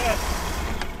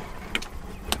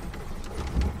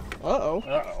 Uh-oh.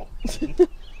 Uh-oh.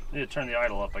 Need to turn the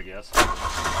idle up, I guess.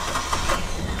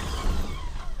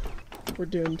 We're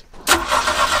doomed. I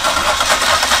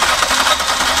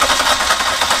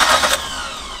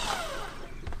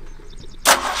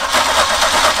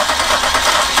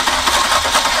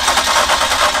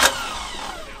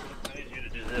need you to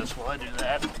do this while I do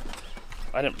that.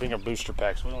 I didn't bring our booster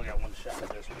pack, so we only got one shot at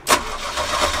this one.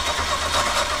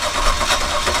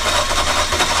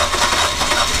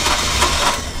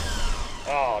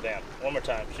 Oh, damn. One more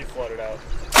time. She floated out.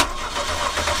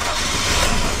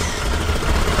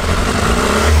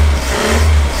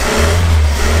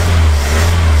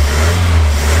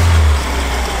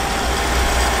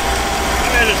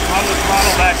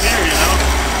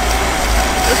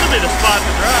 be the spot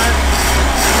to drive.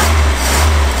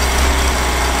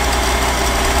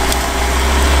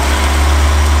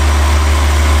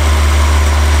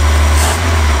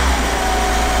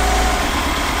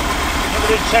 Never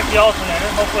did check the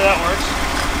alternator. Hopefully that works.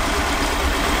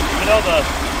 You know the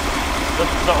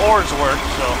oars work,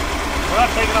 so we're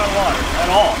not taking on water at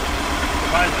all.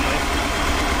 Surprisingly.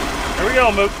 Here we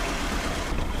go, Mook.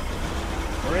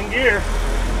 We're in gear.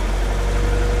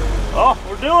 Oh,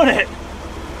 we're doing it.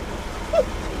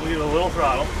 We give it a little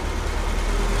throttle.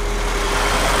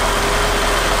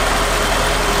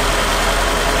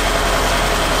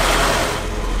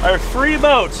 Our free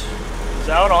boat is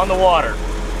out on the water.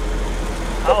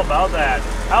 How about that?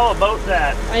 How about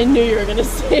that? I knew you were gonna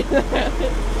say that.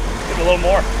 Give it a little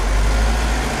more.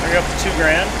 Bring it up to $2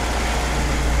 grand.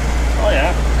 Oh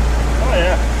yeah. Oh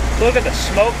yeah. Look at the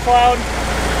smoke cloud.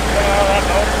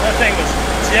 That thing was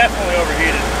definitely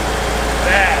overheated.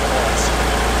 That was.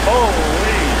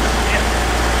 Holy shit.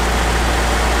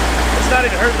 It's not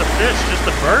even hurting the fish, just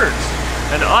the birds.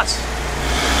 And us.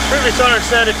 Previous owner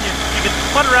said if you could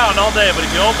putt around all day, but if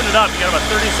you open it up, you got about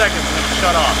 30 seconds and it'll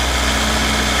shut off.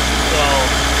 So,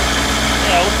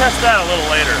 yeah, we'll test that a little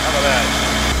later. How about that?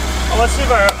 Well, let's see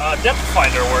if our depth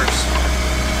finder works.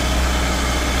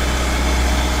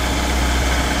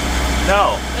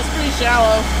 No. That's pretty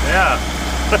shallow. Yeah.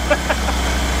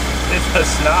 It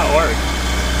does not work.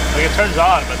 Like it turns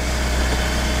on, but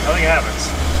nothing happens.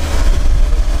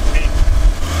 See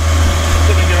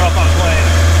if we can get her up on plane.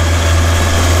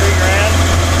 $3 grand.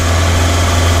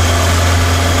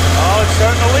 Oh, it's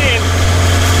starting to lean.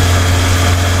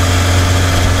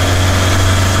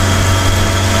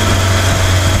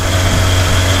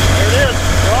 There it is.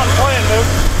 We're on plane, Mook.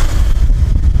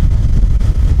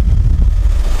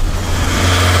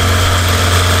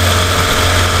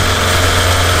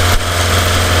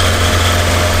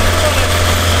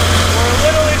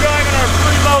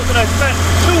 That I spent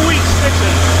 2 weeks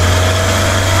fixing.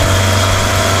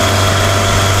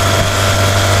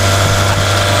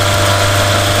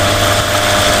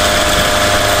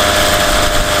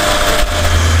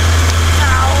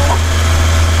 Ow!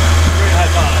 Great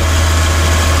high five.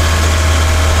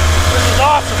 This is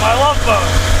awesome. I love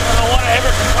boats. I don't know what I ever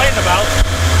complained about.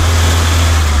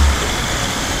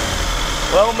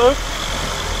 Well, Mook,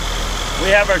 we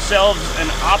have ourselves an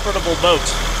operable boat.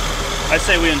 I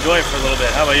say we enjoy it for a little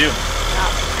bit. How about you? Yeah.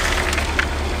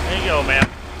 There you go, man.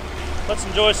 Let's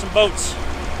enjoy some boats.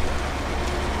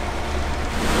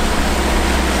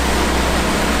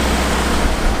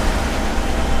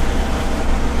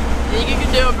 You think you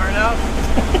can do a burnout?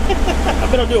 I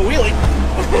bet I'll do a wheelie.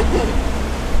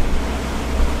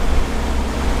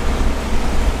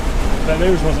 That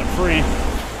news wasn't free.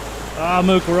 Ah,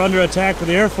 Mook, we're under attack from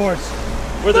the Air Force.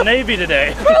 We're the Navy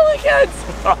today. Pelicans!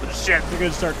 Oh shit, they're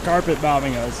gonna start carpet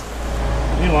bombing us.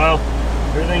 Meanwhile,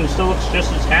 everything still looks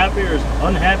just as happy or as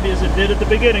unhappy as it did at the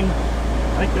beginning.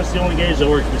 I think that's the only gauge that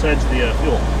works besides the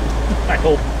fuel. I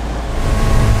hope.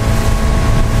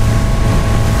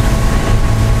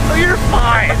 Oh, you're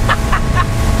fine!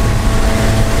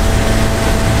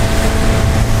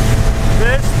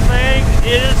 This thing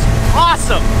is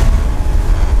awesome!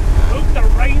 Look, the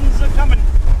rains are coming.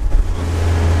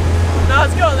 No,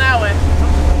 it's going that way.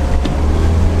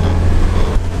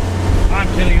 I'm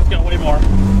kidding, it's got way more.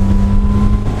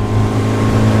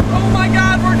 Oh my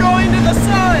god, we're going to the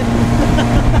sun!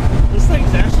 This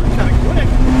thing's actually kind of quick.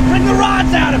 Bring the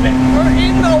rods out of it! We're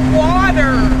in the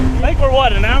water! I think we're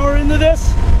what, an hour into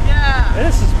this? Yeah.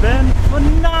 This has been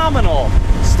phenomenal.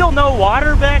 Still no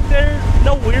water back there,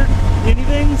 no weird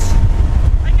anythings.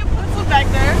 I can put some back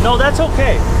there. No, that's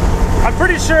okay. I'm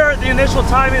pretty sure the initial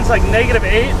timing's like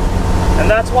 -8, and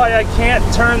that's why I can't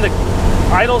turn the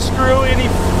idle screw any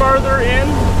further in,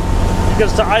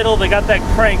 because to idle they got that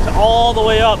cranked all the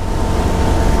way up,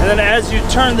 and then as you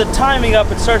turn the timing up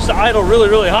it starts to idle really,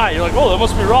 really high. You're like, oh, that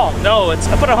must be wrong. No, it's,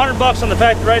 I put $100 on the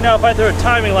fact that right now if I threw a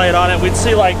timing light on it we'd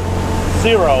see like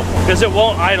 0, because it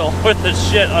won't idle with the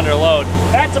shit under load.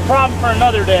 That's a problem for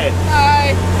another day.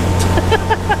 Hi.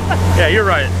 Yeah, you're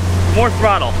right. More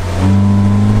throttle.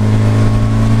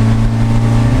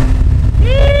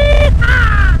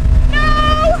 Yeehaw!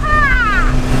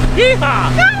 No-ha! Yeehaw!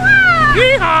 No-ha!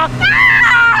 Yeehaw!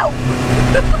 No!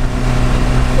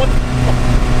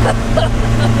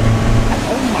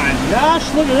 Oh my gosh,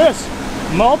 look at this.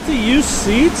 Multi-use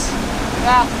seats?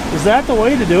 Yeah. Is that the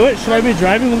way to do it? Should I be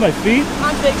driving with my feet?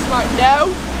 I'm big smart.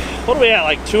 No. What are we at,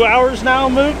 like 2 hours now,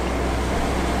 Mook?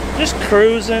 Just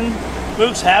cruising.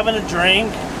 Mook's having a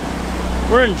drink.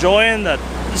 We're enjoying the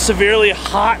severely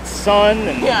hot sun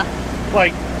and Yeah.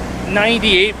 like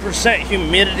 98%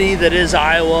 humidity that is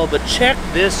Iowa, but check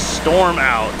this storm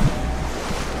out.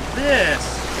 This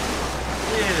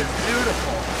is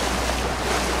beautiful.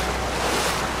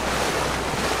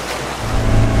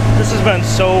 This has been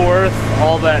so worth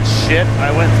all that shit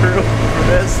I went through for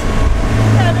this.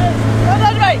 Yeah, it is. Go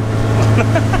that way.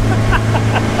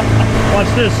 Watch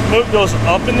this. Mook goes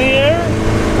up in the air,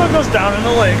 Mook goes down in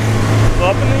the lake.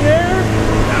 Up in the air,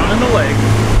 down in the lake.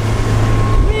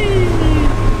 Whee!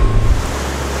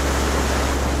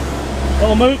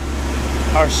 Well, Mook,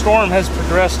 our storm has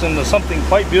progressed into something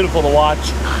quite beautiful to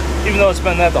watch, even though it's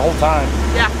been that the whole time.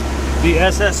 Yeah. The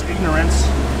SS Ignorance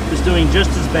is doing just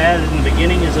as bad in the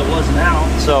beginning as it was now,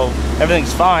 so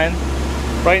everything's fine.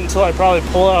 Right until I probably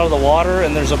pull it out of the water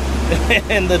and there's a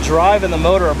and the drive and the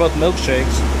motor are both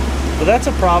milkshakes. But that's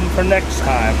a problem for next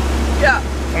time. Yeah.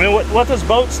 I mean, what does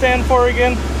boat stand for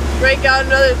again? Break out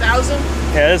another 1,000.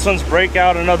 Yeah, this one's break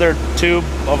out another tube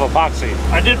of epoxy.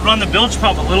 I did run the bilge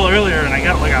pump a little earlier and I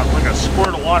got like a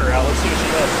squirt of water out. Let's see what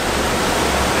she does.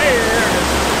 Hey, there it is.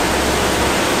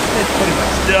 It's pretty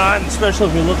much done, especially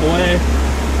if we look away.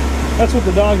 That's what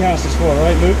the doghouse is for,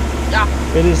 right, Mook? Yeah.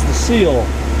 It is the seal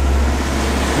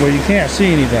where you can't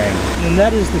see anything. And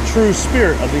that is the true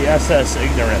spirit of the SS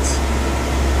Ignorance.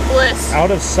 Bliss.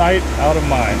 Out of sight, out of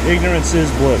mind. Ignorance is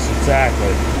bliss,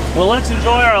 exactly. Well, let's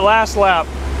enjoy our last lap.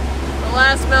 The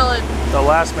last melon. The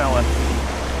last melon.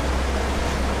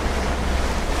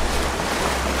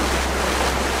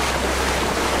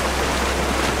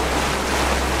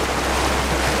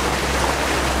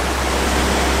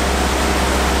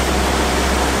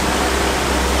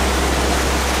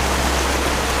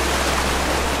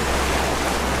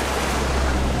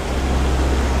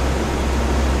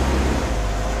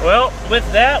 Well, with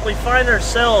that, we find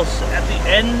ourselves at the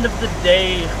end of the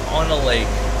day on a lake.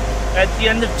 At the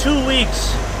end of 2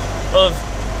 weeks of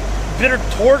bitter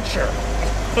torture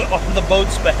on the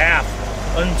boat's behalf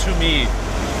unto me.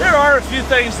 There are a few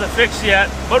things to fix yet,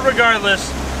 but regardless,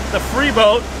 the free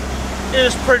boat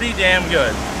is pretty damn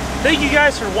good. Thank you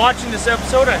guys for watching this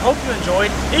episode. I hope you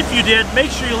enjoyed. If you did,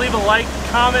 make sure you leave a like,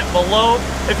 comment below.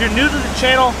 If you're new to the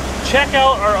channel, check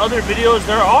out our other videos.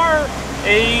 There are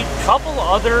a couple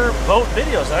other boat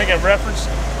videos. I think I've referenced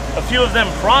a few of them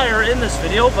prior in this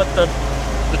video, but the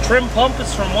trim pump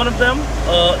is from one of them.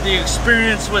 The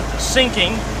experience with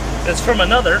sinking is from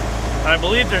another. I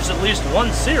believe there's at least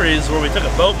one series where we took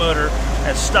a boat motor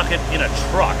and stuck it in a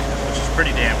truck, which is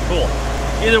pretty damn cool.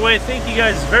 Either way, thank you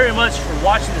guys very much for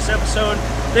watching this episode.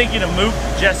 Thank you to Mook,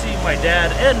 Jesse, my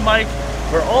dad, and Mike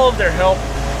for all of their help.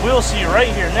 We'll see you right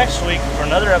here next week for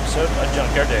another episode of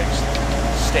Junkyard Digs.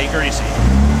 Stay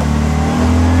greasy.